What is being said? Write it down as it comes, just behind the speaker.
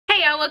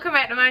welcome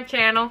back to my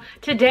channel.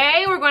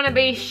 Today we're going to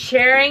be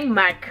sharing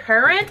my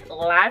current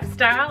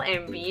lifestyle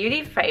and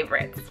beauty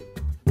favorites.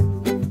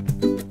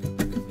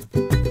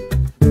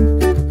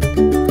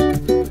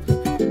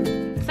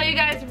 So you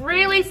guys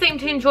really seem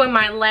to enjoy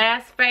my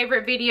last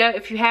favorite video.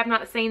 If you have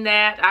not seen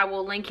that, I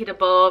will link it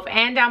above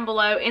and down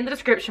below in the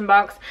description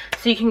box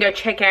so you can go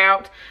check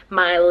out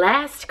my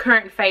last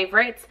current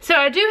favorites. So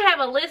I do have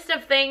a list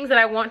of things that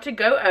I want to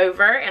go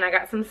over, and I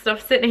got some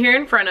stuff sitting here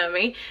in front of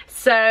me.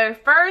 So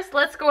first,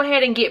 let's go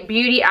ahead and get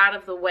beauty out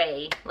of the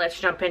way. Let's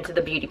jump into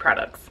the beauty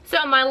products.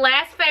 So in my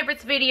last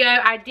favorites video,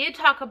 I did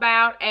talk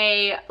about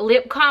a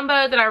lip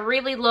combo that I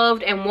really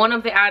loved, and one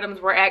of the items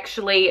were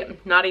actually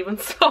not even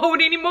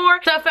sold anymore.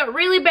 So I felt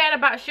really bad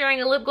about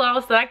sharing a lip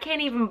gloss that I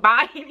can't even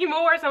buy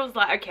anymore. So I was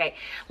like, okay,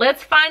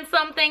 let's find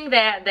something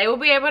that they will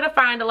be able to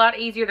find a lot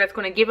easier that's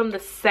going to give them the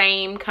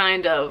same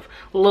kind of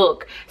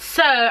look.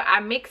 So I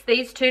mixed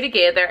these two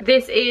together.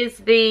 This is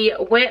the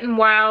Wet n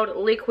Wild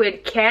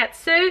Liquid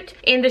Catsuit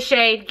in the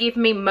shade Give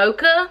Me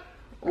Mocha.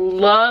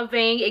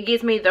 Loving. It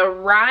gives me the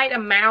right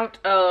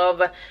amount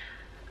of,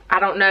 I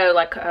don't know,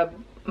 like a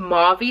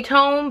mauve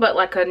tone, but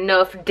like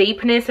enough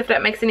deepness, if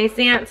that makes any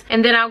sense.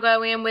 And then I'll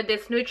go in with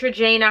this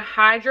Neutrogena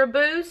Hydra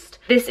Boost.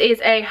 This is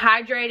a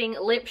hydrating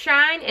lip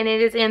shine, and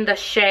it is in the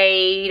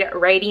shade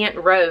Radiant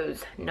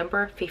Rose,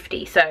 number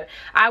 50. So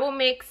I will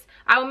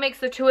mix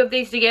the two of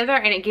these together,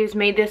 and it gives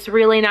me this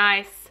really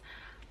nice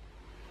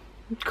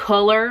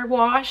color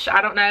wash.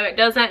 I don't know, it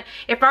doesn't,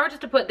 if I were just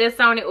to put this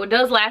on, it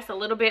does last a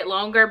little bit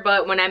longer,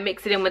 but when I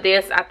mix it in with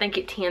this, I think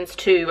it tends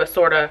to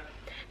sort of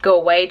go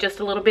away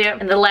just a little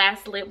bit. And the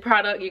last lip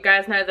product, you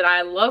guys know that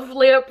I love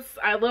lips,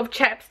 I love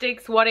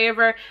chapsticks,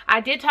 whatever. I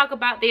did talk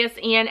about this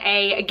in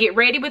a get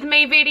ready with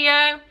me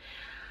video.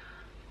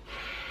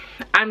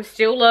 I'm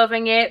still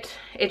loving it.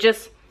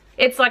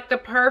 It's like the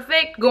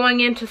perfect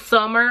going into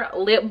summer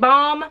lip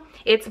balm.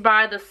 It's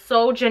by the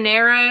Sol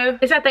Janeiro.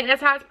 I think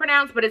that's how it's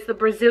pronounced, but it's the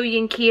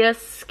Brazilian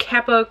Kiss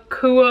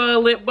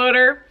Capicua lip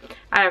butter.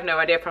 I have no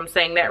idea if I'm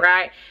saying that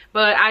right,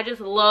 but I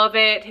just love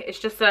it. It's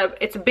just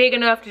it's big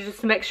enough to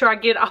just make sure I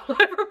get it all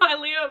over my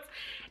lips.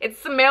 It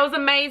smells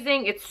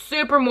amazing. It's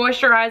super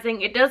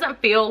moisturizing. It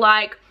doesn't feel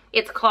like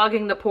it's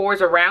clogging the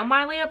pores around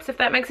my lips, if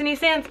that makes any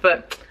sense,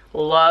 but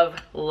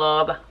love,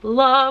 love,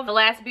 love. The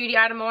last beauty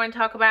item I want to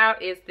talk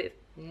about is this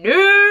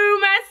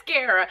new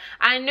mascara.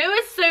 I knew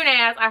as soon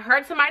as I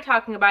heard somebody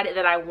talking about it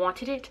that I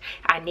wanted it,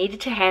 I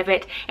needed to have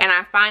it, and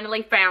I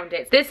finally found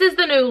it. This is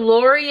the new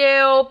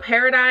L'Oreal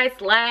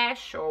Paradise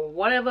Lash, or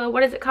whatever,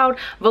 what is it called?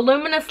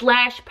 Voluminous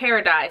Lash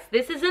Paradise.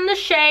 This is in the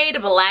shade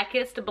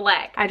Blackest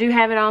Black. I do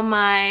have it on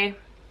my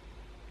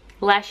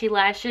lashy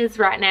lashes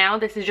right now.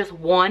 This is just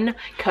one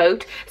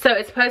coat, so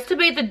it's supposed to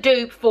be the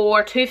dupe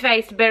for Too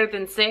Faced Better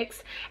Than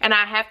Sex, and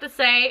I have to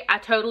say I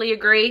totally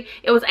agree.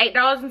 It was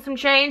 $8 and some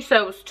change,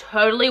 so it was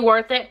totally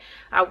worth it.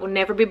 I will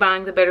never be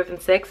buying the Better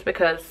Than Sex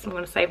because I'm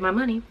going to save my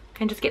money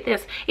and just get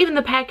this. Even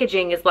the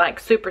packaging is like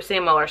super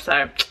similar,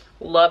 so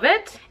love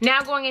it.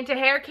 Now going into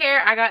hair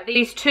care, I got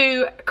these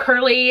two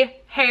curly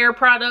hair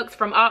products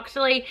from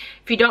Octoly.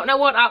 If you don't know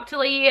what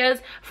Octoly is,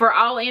 for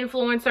all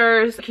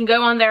influencers, you can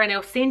go on there and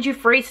they'll send you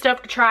free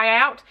stuff to try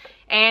out,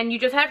 and you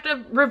just have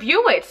to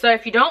review it. So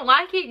if you don't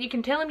like it, you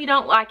can tell them you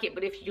don't like it,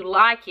 but if you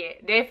like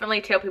it,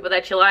 definitely tell people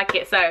that you like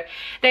it. So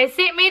they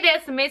sent me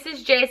this Miss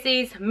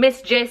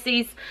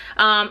Jessie's.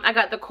 I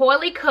got the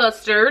Coily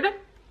Custard,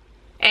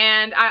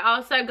 and I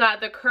also got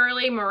the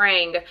Curly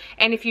Meringue.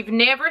 And if you've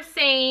never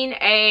seen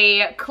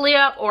a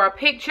clip or a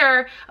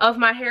picture of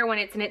my hair when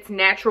it's in its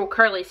natural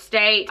curly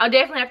state, I'll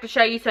definitely have to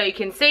show you so you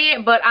can see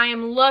it. But I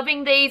am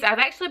loving these. I've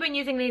actually been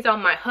using these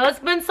on my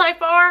husband so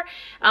far.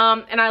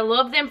 And I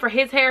love them for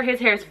his hair. His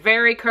hair is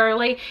very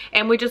curly.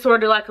 And we just sort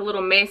of do like a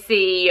little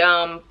messy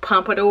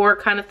pompadour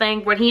kind of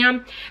thing with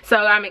him. So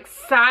I'm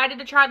excited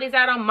to try these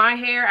out on my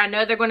hair. I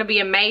know they're going to be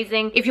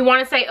amazing. If you want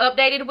to stay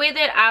updated with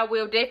it, I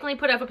will definitely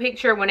put up a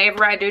picture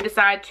whenever I do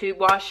decide to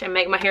wash and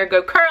make my hair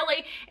go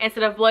curly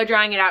instead of blow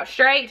drying it out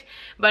straight.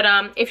 But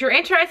if you're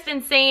interested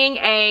in seeing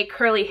a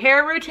curly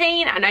hair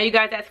routine, I know you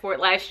guys asked for it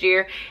last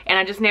year and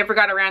I just never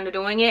got around to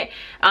doing it,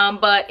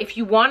 but if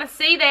you want to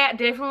see that,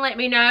 definitely let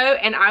me know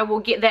and I will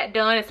get that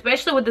done,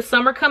 especially with the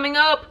summer coming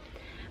up.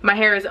 My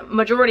hair is,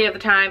 majority of the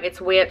time, it's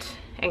wet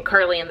and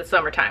curly in the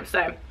summertime,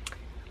 so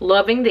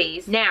loving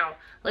these. Now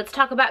let's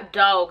talk about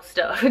dog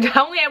stuff. I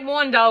only have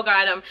one dog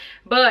item,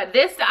 but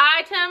this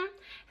item,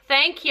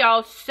 thank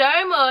y'all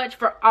so much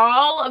for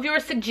all of your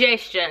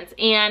suggestions.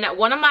 In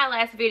one of my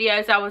last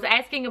videos, I was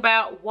asking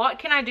about what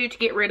can I do to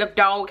get rid of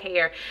dog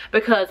hair,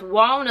 because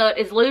Walnut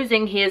is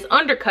losing his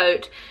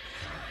undercoat,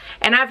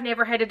 and I've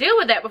never had to deal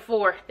with that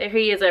before. There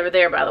he is over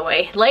there, by the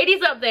way.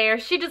 Lady's up there.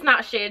 She does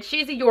not shed.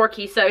 She's a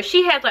Yorkie, so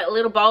she has like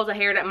little balls of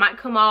hair that might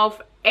come off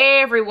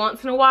every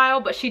once in a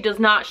while, but she does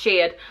not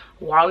shed.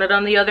 Walnut,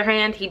 on the other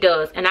hand, he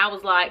does. And I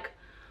was like,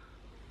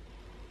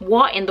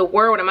 what in the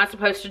world am I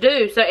supposed to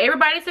do? So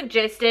everybody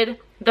suggested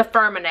the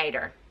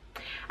Furminator.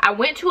 I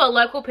went to a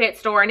local pet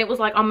store and it was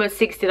like almost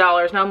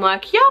 $60. And I'm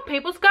like, y'all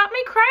people's got me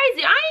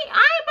crazy. I ain't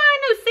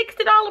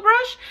buying no $60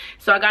 brush.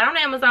 So I got on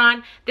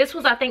Amazon. This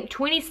was, I think,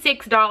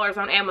 $26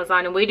 on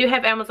Amazon. And we do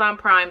have Amazon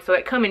Prime. So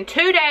it come in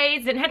 2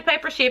 days. Didn't have to pay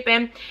for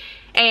shipping.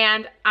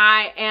 And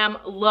I am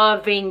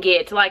loving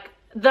it. Like,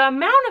 the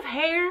amount of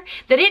hair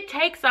that it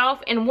takes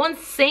off in one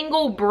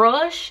single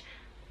brush.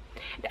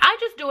 I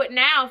just do it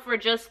now for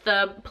just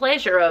the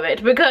pleasure of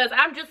it, because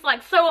I'm just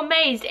like so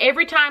amazed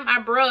every time I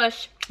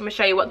brush. Let me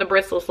show you what the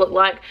bristles look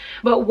like.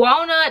 But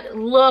Walnut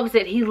loves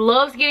it. He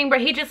loves getting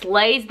brushed. He just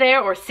lays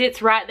there or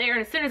sits right there,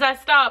 and as soon as I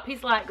stop,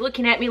 he's like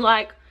looking at me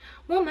like,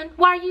 woman,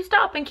 why are you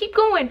stopping? Keep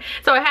going.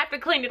 So I have to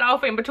clean it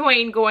off in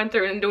between going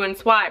through and doing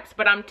swipes.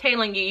 But I'm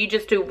telling you, you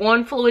just do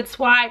one fluid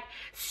swipe,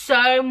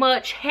 so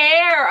much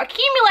hair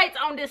accumulates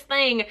on this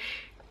thing.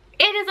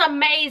 It is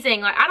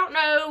amazing. Like, I don't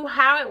know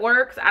how it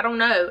works. I don't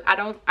know. I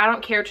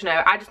don't care to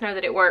know. I just know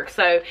that it works.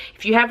 So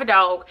if you have a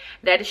dog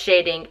that is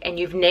shedding and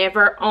you've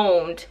never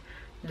owned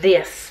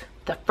this,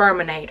 the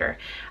Furminator,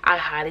 I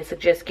highly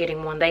suggest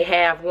getting one. They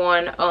have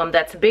one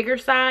that's bigger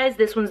size.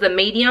 This one's the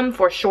medium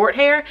for short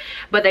hair,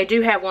 but they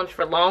do have ones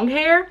for long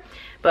hair.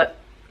 But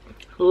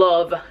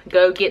love,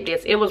 go get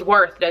this. It was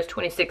worth those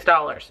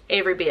 $26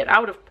 every bit.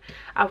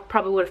 I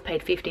probably would have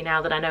paid $50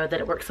 now that I know that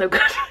it works so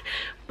good.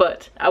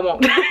 But I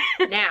won't.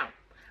 Now,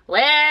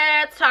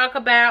 let's talk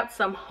about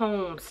some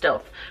home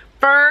stuff.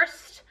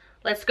 First,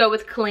 let's go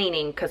with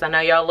cleaning, because I know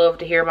y'all love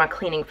to hear my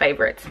cleaning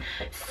favorites.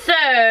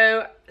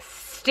 So,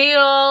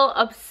 still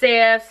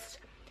obsessed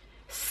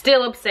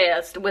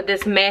with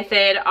this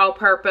Method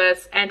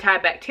all-purpose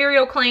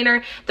antibacterial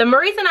cleaner. The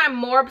reason I'm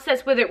more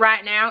obsessed with it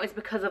right now is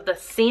because of the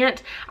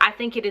scent. I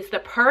think it is the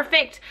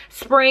perfect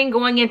spring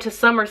going into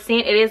summer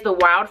scent. It is the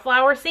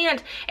wildflower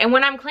scent, and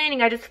when I'm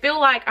cleaning, I just feel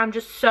like I'm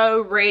just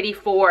so ready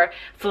for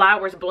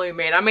flowers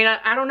blooming. I mean,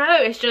 I don't know,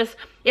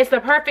 it's the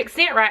perfect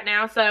scent right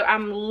now. So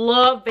I'm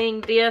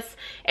loving this,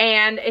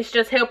 and it's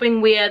just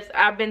helping with,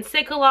 I've been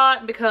sick a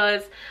lot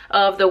because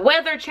of the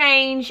weather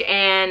change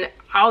and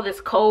all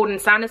this cold and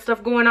sinus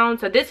stuff going on.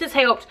 So this has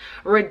helped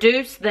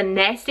reduce the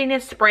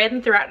nastiness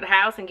spreading throughout the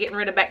house and getting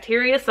rid of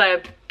bacteria.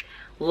 So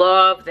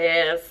love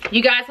this.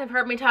 You guys have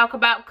heard me talk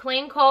about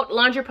Cleancult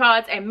laundry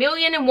pods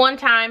 1,000,001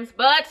 times,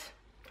 but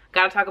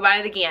gotta talk about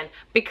it again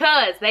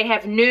because they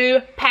have new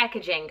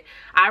packaging.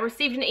 I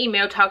received an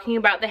email talking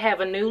about they have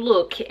a new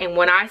look, and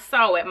when I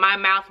saw it, my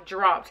mouth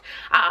dropped.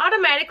 I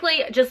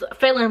automatically just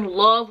fell in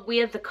love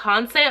with the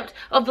concept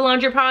of the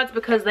laundry pods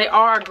because they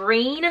are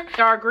green.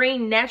 They are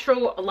green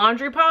natural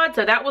laundry pods,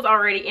 so that was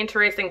already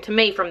interesting to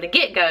me from the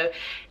get-go.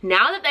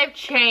 Now that they've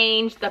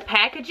changed the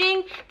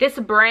packaging, this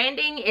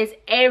branding is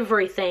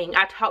everything.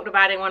 I talked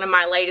about it in one of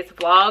my latest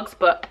vlogs,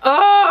 but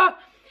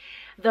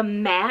the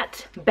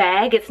matte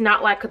bag, it's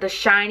not like the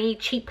shiny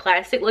cheap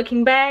plastic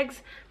looking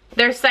bags.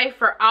 They're safe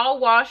for all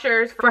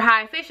washers, for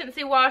high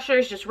efficiency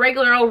washers, just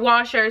regular old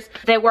washers.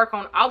 They work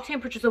on all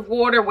temperatures of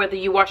water, whether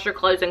you wash your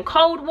clothes in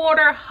cold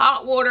water,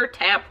 hot water,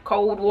 tap,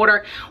 cold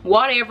water,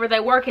 whatever.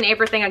 They work in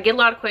everything. I get a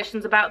lot of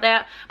questions about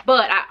that,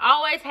 but I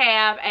always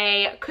have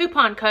a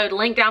coupon code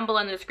linked down below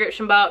in the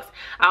description box.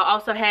 I'll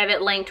also have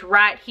it linked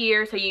right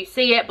here so you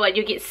see it, but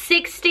you get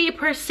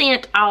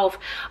 60% off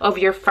of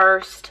your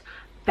first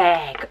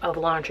bag of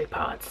laundry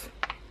pods.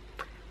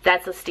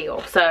 That's a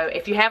steal. So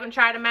if you haven't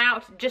tried them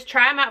out, just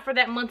try them out for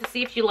that month to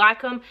see if you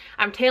like them.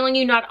 I'm telling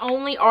you, not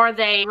only are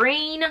they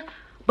green,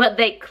 but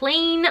they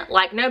clean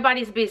like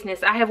nobody's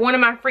business. I have one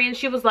of my friends,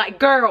 she was like,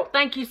 girl,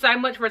 thank you so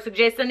much for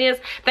suggesting this.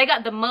 They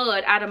got the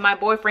mud out of my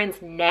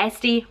boyfriend's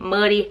nasty,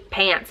 muddy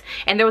pants.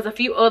 And there was a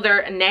few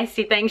other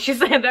nasty things she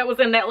said that was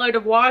in that load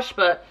of wash,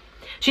 but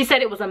she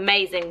said it was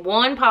amazing.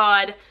 One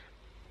pod,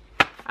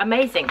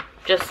 amazing.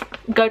 Just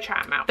go try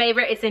them out.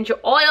 Favorite essential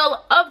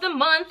oil of the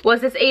month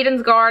was this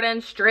Eden's Garden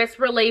Stress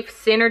Relief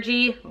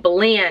Synergy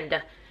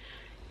Blend.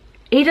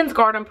 Eden's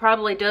Garden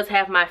probably does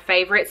have my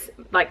favorites,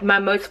 like my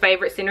most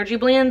favorite Synergy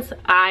blends.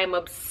 I am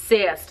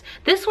obsessed.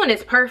 This one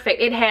is perfect.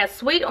 It has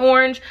sweet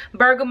orange,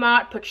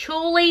 bergamot,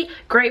 patchouli,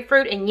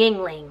 grapefruit, and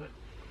yingling.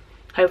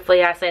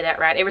 Hopefully I say that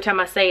right. Every time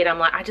I say it, I'm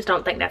like, I just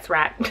don't think that's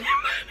right.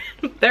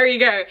 There you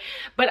go.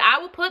 But I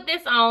will put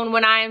this on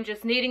when I am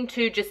just needing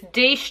to just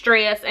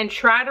de-stress and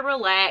try to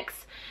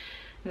relax.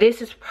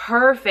 This is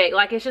perfect.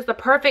 Like, it's just a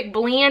perfect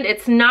blend.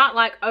 It's not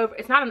like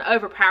it's not an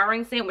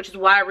overpowering scent, which is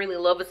why I really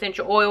love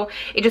essential oil.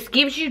 It just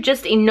gives you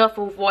just enough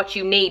of what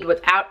you need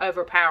without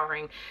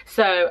overpowering.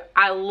 So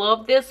I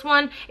love this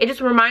one. It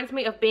just reminds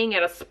me of being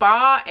at a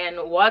spa, and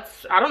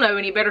I don't know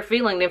any better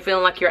feeling than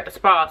feeling like you're at the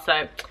spa.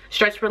 So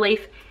stress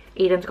relief,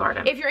 Eden's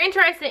Garden. If you're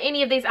interested in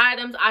any of these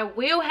items, I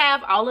will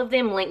have all of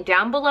them linked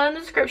down below in the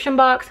description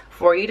box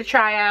for you to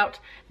try out.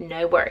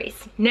 No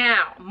worries.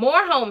 Now,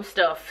 more home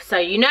stuff. So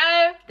you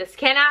know, this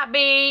cannot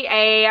be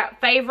a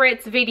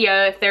favorites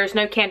video if there's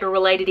no candle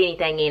related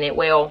anything in it.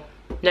 Well,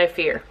 no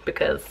fear,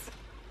 because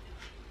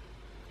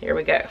here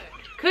we go.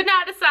 Could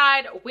not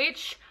decide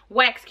which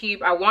wax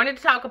cube I wanted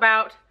to talk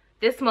about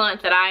this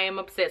month that I am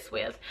obsessed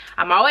with.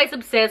 I'm always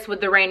obsessed with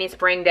the rainy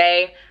spring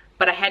day,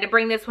 but I had to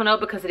bring this one up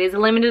because it is a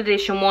limited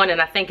edition one, and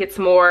I think it's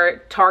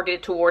more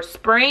targeted towards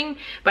spring,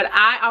 but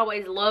I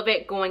always love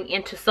it going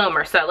into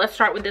summer. So let's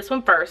start with this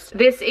one first.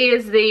 This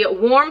is the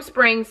Warm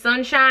Spring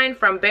Sunshine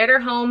from Better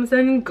Homes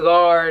and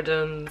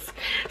Gardens.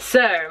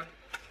 So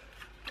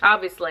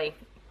obviously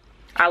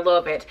I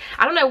love it.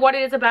 I don't know what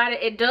it is about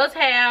it. It does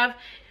have,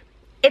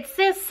 it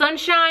says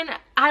sunshine.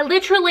 I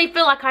literally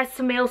feel like I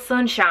smell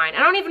sunshine. I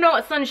don't even know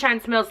what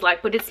sunshine smells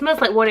like, but it smells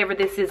like whatever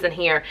this is in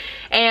here.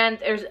 And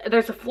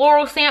there's a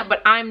floral scent,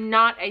 but I'm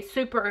not a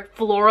super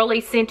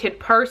florally scented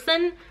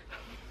person.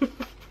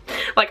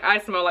 Like, I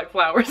smell like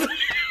flowers.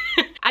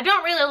 I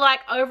don't really like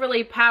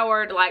overly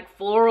powered like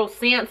floral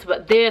scents,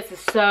 but this is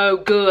so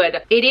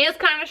good. It is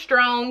kind of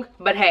strong,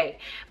 but hey,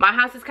 my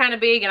house is kind of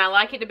big and I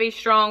like it to be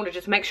strong to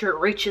just make sure it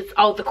reaches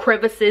all the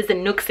crevices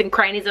and nooks and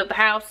crannies of the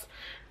house.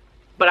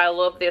 But I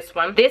love this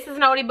one. This is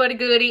an oldie but a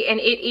goodie, and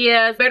it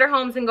is Better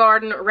Homes and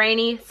Garden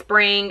Rainy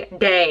Spring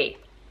Day.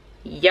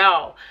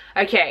 Y'all.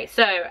 Okay,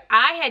 so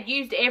I had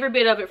used every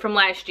bit of it from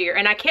last year,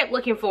 and I kept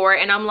looking for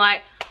it, and I'm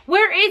like,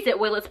 where is it?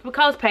 Well, it's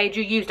because, Paige,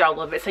 you used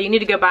all of it, so you need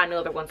to go buy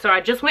another one. So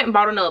I just went and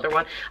bought another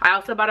one. I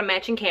also bought a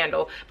matching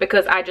candle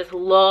because I just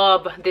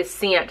love this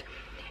scent.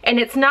 And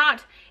it's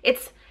not,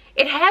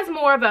 it has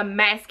more of a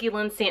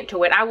masculine scent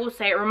to it. I will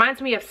say it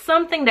reminds me of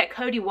something that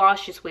Cody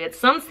washes with.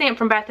 Some scent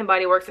from Bath &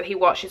 Body Works that he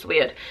washes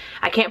with.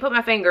 I can't put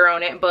my finger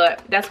on it,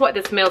 but that's what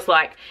this smells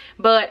like.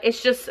 But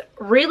it's just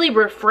really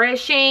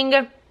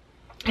refreshing.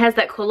 Has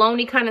that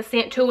cologne-y kind of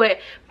scent to it,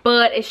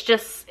 but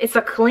it's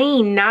a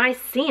clean,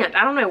 nice scent.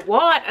 I don't know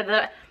what,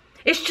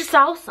 it's just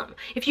awesome.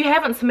 If you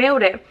haven't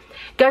smelled it,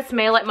 go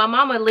smell it. My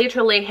mama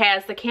literally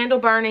has the candle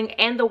burning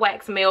and the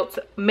wax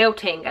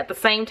melting at the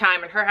same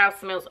time, and her house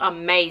smells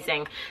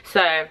amazing.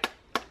 So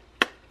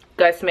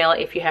go smell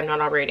it if you have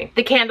not already.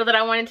 The candle that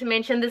I wanted to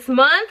mention this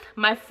month,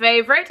 my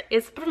favorite,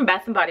 is from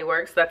Bath & Body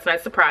Works. That's no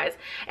surprise.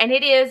 And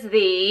it is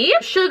the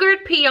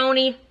Sugared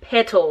Peony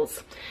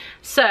Petals.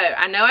 So,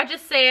 I know I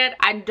just said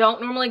I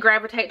don't normally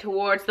gravitate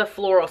towards the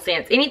floral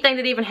scents. Anything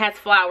that even has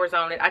flowers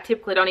on it, I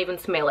typically don't even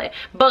smell it.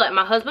 But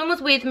my husband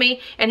was with me,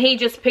 and he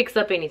just picks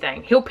up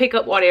anything. He'll pick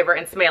up whatever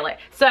and smell it.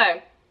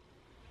 So,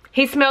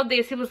 he smelled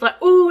this. He was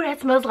like, ooh, that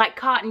smells like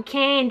cotton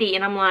candy.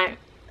 And I'm like,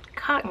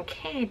 cotton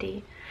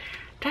candy?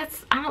 I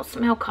don't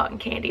smell cotton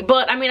candy.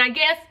 But, I mean, I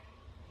guess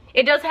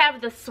it does have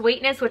the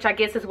sweetness, which I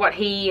guess is what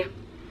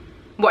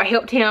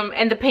helped him,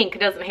 and the pink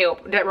doesn't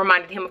help. That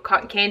reminded him of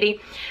cotton candy.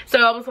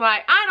 So I was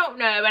like, I don't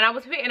know,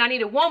 and I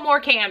needed one more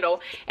candle,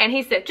 and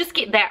he said, just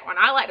get that one.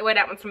 I like the way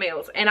that one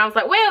smells. And I was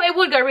like, well, it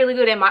would go really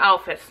good in my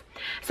office.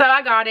 So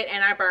I got it,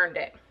 and I burned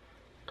it.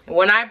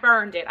 When I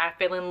burned it, I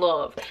fell in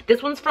love.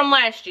 This one's from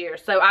last year,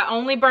 so I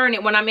only burn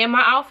it when I'm in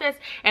my office,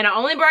 and I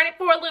only burn it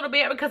for a little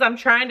bit because I'm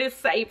trying to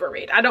savor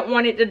it. I don't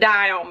want it to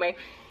die on me.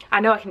 I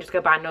know I can just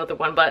go buy another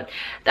one, but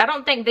I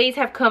don't think these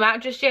have come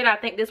out just yet. I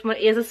think this one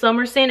is a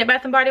summer scent at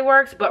Bath & Body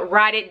Works, but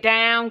write it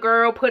down,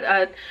 girl. Put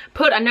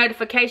a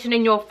notification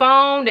in your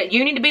phone that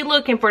you need to be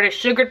looking for the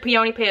Sugared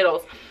Peony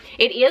Petals.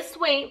 It is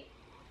sweet.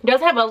 It does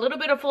have a little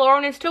bit of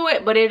floralness to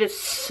it, but it is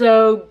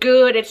so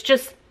good.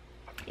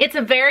 It's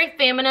a very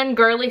feminine,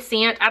 girly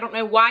scent. I don't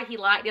know why he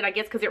liked it. I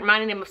guess because it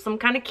reminded him of some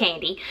kind of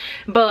candy,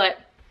 but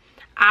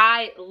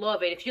I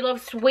love it. If you love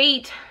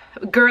sweet,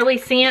 girly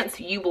scents,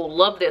 you will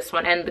love this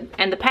one,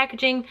 and the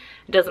packaging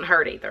doesn't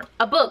hurt either.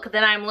 A book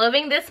that I'm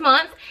loving this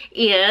month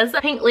is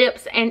Pink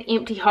Lips and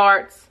Empty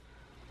Hearts,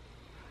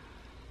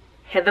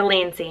 Heather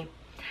Lindsay.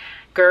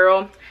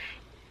 Girl,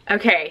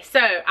 okay, so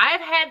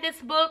I've had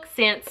this book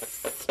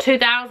since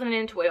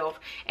 2012,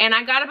 and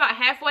I got about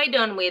halfway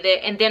done with it,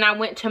 and then I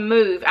went to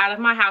move out of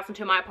my house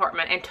into my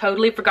apartment and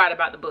totally forgot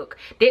about the book.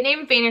 Didn't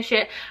even finish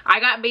it. I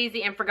got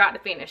busy and forgot to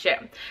finish it.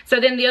 So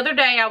then the other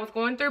day I was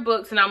going through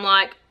books, and I'm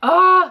like,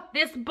 oh,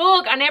 this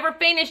book, I never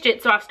finished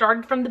it. So I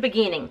started from the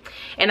beginning,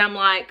 and I'm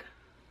like,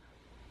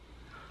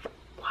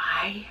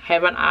 why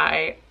haven't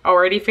I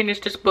already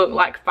finished this book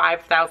like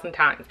 5,000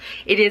 times?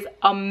 It is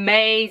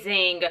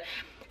amazing.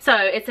 So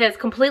it says,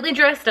 completely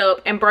dressed up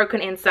and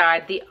broken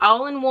inside, the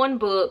all-in-one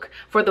book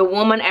for the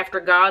woman after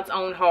God's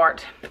own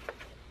heart.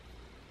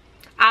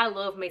 I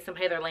love me some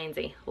Heather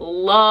Lindsay.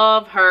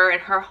 Love her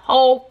and her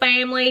whole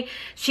family.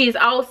 She's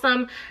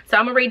awesome. So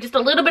I'm going to read just a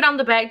little bit on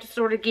the back to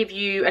sort of give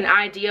you an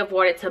idea of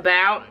what it's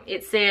about.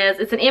 It says,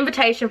 it's an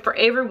invitation for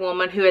every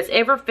woman who has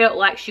ever felt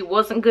like she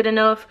wasn't good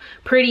enough,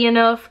 pretty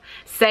enough,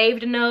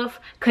 saved enough,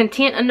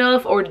 content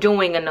enough, or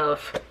doing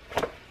enough.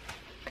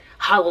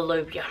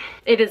 Hallelujah.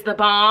 It is the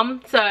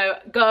bomb. So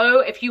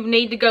go, if you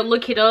need to go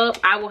look it up,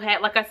 I will have,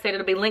 like I said,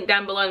 it'll be linked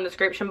down below in the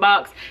description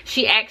box.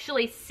 She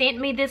actually sent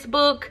me this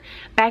book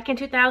back in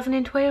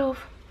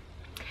 2012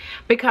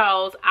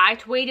 because I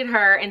tweeted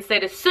her and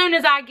said, as soon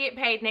as I get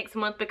paid next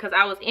month, because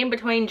I was in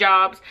between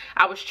jobs,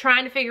 I was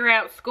trying to figure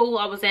out school.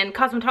 I was in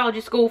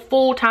cosmetology school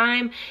full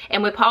time,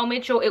 and with Paul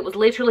Mitchell, it was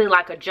literally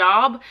like a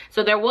job.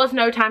 So there was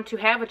no time to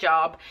have a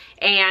job.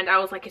 And I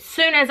was like, as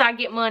soon as I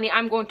get money,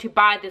 I'm going to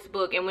buy this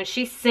book. And when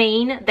she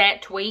seen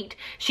that tweet,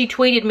 she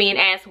tweeted me and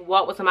asked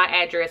what was my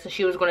address, and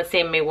she was going to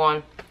send me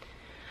one.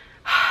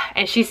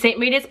 And she sent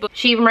me this book.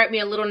 She even wrote me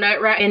a little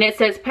note, right? And it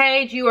says,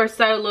 Paige, you are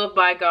so loved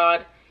by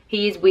God.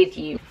 He is with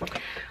you.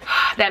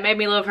 That made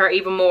me love her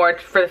even more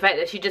for the fact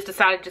that she just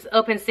decided to just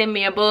up and send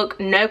me a book.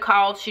 No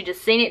cost. She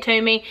just sent it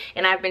to me.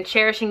 And I've been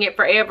cherishing it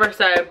forever.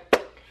 So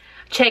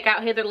check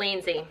out Heather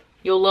Lindsay.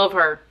 You'll love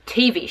her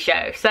TV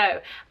show.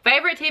 So,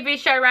 favorite TV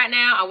show right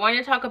now, I want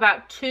to talk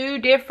about two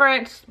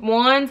different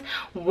ones.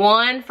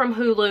 One from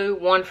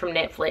Hulu, one from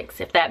Netflix,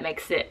 if that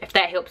makes it, if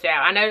that helps you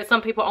out. I know that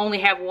some people only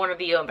have one or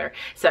the other,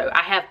 so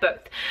I have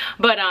both.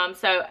 But,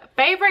 so,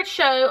 favorite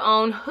show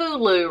on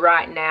Hulu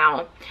right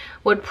now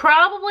would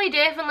probably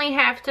definitely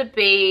have to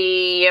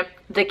be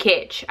The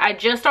Catch. I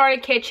just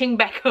started catching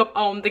back up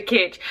on The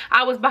Catch.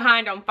 I was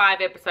behind on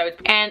 5 episodes,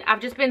 and I've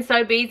just been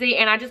so busy,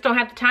 and I just don't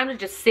have the time to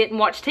just sit and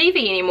watch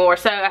TV anymore.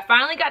 So I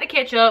finally got to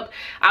catch up.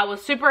 I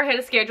was super ahead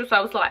of schedule, so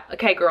I was like,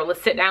 okay girl,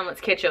 let's sit down, let's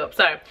catch up.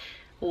 So,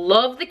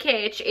 love The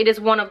Catch. It is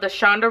one of the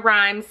Shonda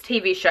Rhimes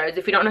TV shows.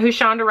 If you don't know who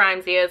Shonda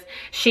Rhimes is,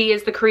 she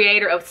is the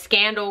creator of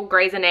Scandal,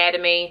 Grey's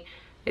Anatomy.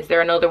 Is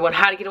there another one?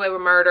 How to Get Away with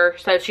Murder.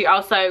 So she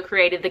also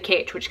created The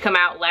Catch, which came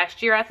out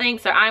last year, I think.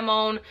 So I'm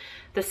on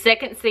the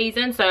 2nd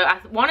season. So I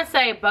want to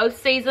say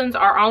both seasons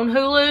are on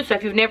Hulu. So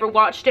if you've never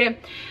watched it,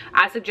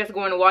 I suggest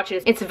going to watch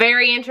it. It's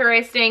very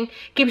interesting.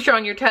 Keeps you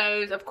on your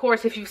toes. Of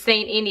course, if you've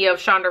seen any of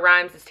Shonda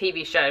Rhimes'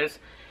 TV shows,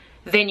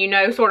 then you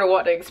know sort of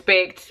what to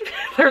expect.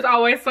 There's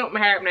always something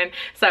happening.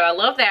 So I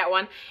love that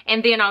one.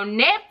 And then on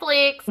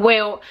Netflix,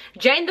 well,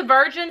 Jane the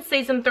Virgin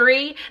season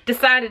 3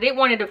 decided it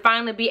wanted to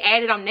finally be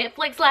added on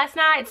Netflix last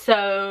night.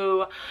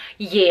 So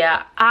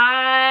yeah,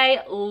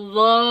 I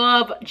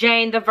love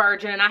Jane the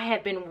Virgin, and I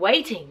have been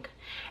waiting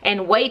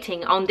and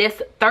waiting on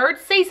this 3rd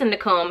season to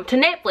come to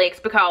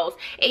Netflix because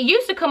it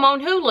used to come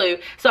on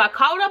Hulu. So I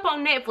caught up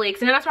on Netflix,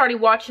 and then I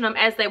started watching them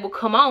as they would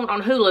come on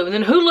Hulu. And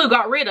then Hulu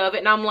got rid of it,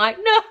 and I'm like,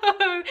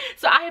 no.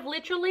 So I have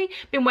literally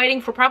been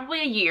waiting for probably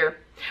a year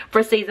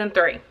for season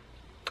 3.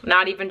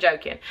 Not even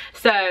joking.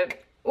 So,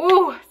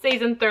 ooh,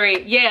 season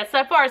 3. Yeah,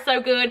 so far so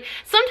good.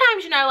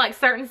 Sometimes, you know, like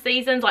certain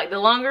seasons, like the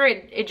longer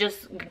it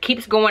just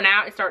keeps going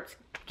out, it starts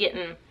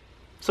getting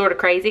sort of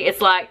crazy.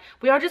 It's like,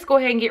 we all just go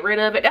ahead and get rid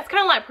of it. That's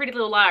kind of like Pretty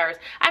Little Liars.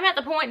 I'm at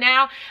the point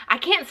now, I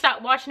can't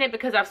stop watching it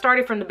because I've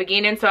started from the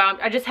beginning, so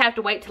I just have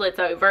to wait till it's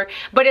over.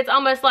 But it's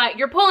almost like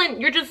you're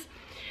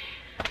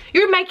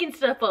making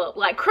stuff up,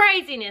 like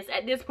craziness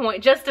at this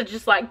point, just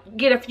to like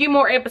get a few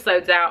more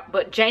episodes out.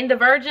 But Jane the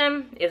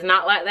Virgin is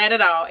not like that at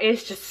all.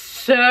 It's just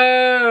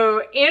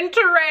so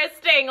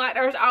interesting. Like,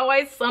 there's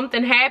always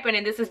something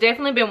happening. This has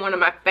definitely been one of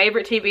my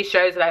favorite TV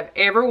shows that I've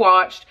ever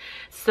watched.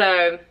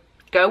 So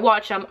go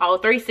watch them. All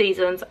 3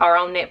 seasons are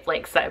on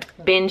Netflix, so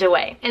binge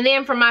away. And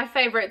then for my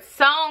favorite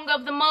song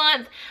of the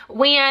month,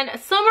 when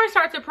summer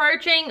starts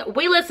approaching,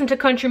 we listen to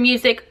country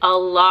music a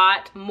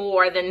lot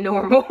more than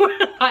normal.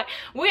 Like,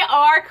 we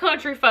are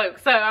country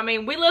folks, so I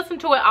mean, we listen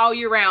to it all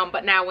year round,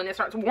 but now when it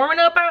starts warming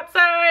up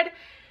outside,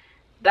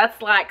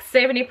 that's like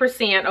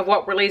 70% of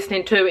what we're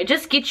listening to. It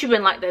just gets you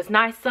in like those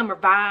nice summer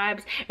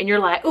vibes, and you're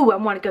like, ooh, I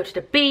want to go to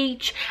the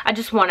beach. I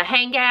just want to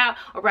hang out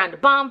around the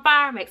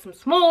bonfire, make some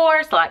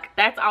s'mores. Like,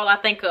 that's all I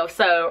think of.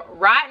 So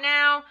right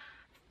now,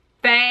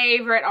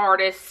 favorite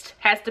artist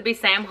has to be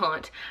Sam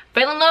Hunt.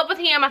 Fell in love with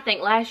him, I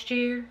think last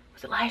year.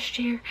 Was it last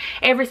year?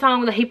 Every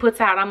song that he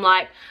puts out, I'm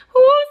like,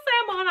 ooh,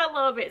 Sam Hunt, I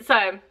love it.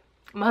 So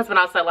my husband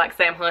also likes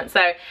Sam Hunt.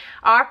 So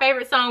our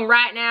favorite song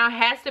right now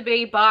has to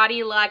be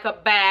Body Like a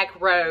Back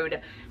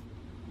Road.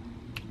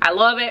 I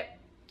love it.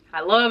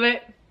 I love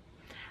it.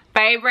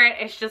 Favorite,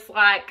 it's just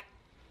like,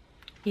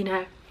 you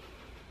know,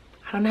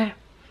 I don't know.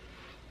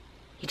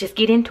 You just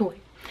get into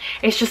it.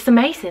 It's just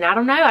amazing. I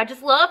don't know. I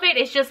just love it.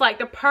 It's just like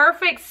the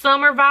perfect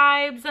summer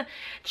vibes.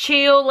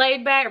 Chill,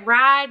 laid back,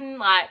 riding.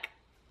 Like,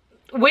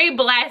 we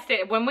blast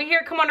it. When we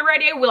hear it come on the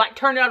radio, we like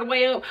turn it all the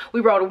way up. We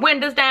roll the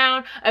windows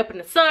down, open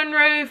the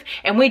sunroof,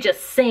 and we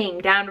just sing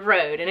down the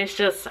road. And it's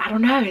just, I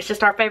don't know, it's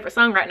just our favorite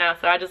song right now,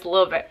 so I just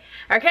love it.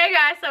 Okay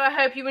guys, so I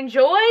hope you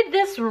enjoyed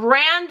this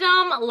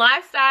random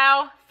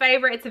lifestyle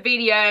favorites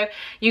video.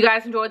 You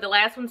guys enjoyed the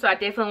last one, so I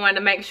definitely wanted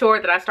to make sure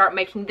that I start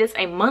making this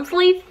a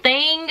monthly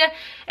thing.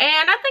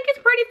 And I think it's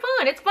pretty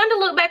fun. It's fun to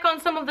look back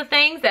on some of the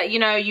things that, you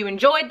know, you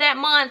enjoyed that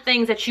month,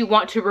 things that you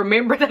want to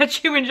remember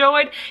that you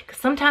enjoyed, because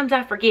sometimes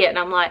I forget and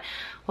I'm like,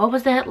 what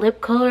was that lip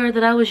color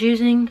that I was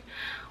using?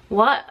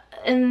 What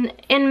in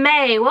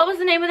May? What was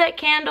the name of that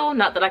candle?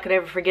 Not that I could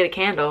ever forget a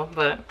candle,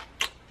 but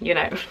you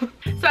know.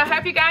 So I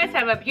hope you guys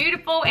have a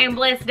beautiful and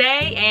blessed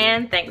day,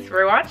 and thanks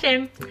for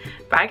watching.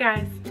 Bye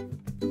guys.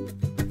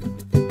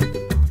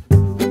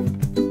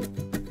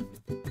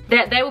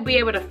 That they will be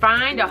able to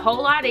find a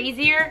whole lot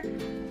easier.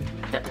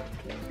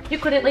 You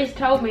could at least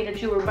told me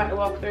that you were about to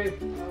walk through.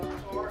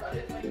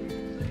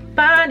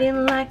 Body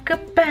like a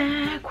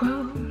back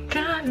road,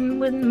 driving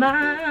with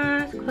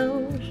my eyes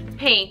closed.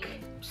 Pink.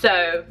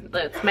 So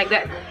let's make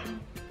that.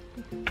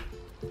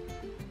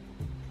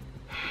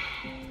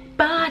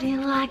 Body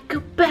like a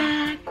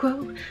back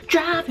road,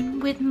 driving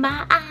with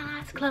my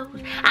eyes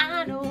closed.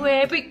 I know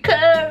every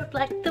curve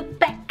like the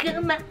back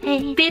of my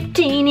hand.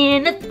 15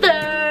 in a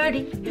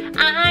 30,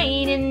 I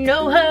ain't in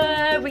no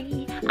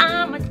hurry.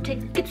 I'ma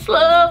take it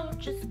slow,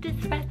 just as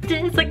fast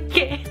as I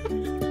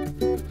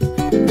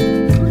can.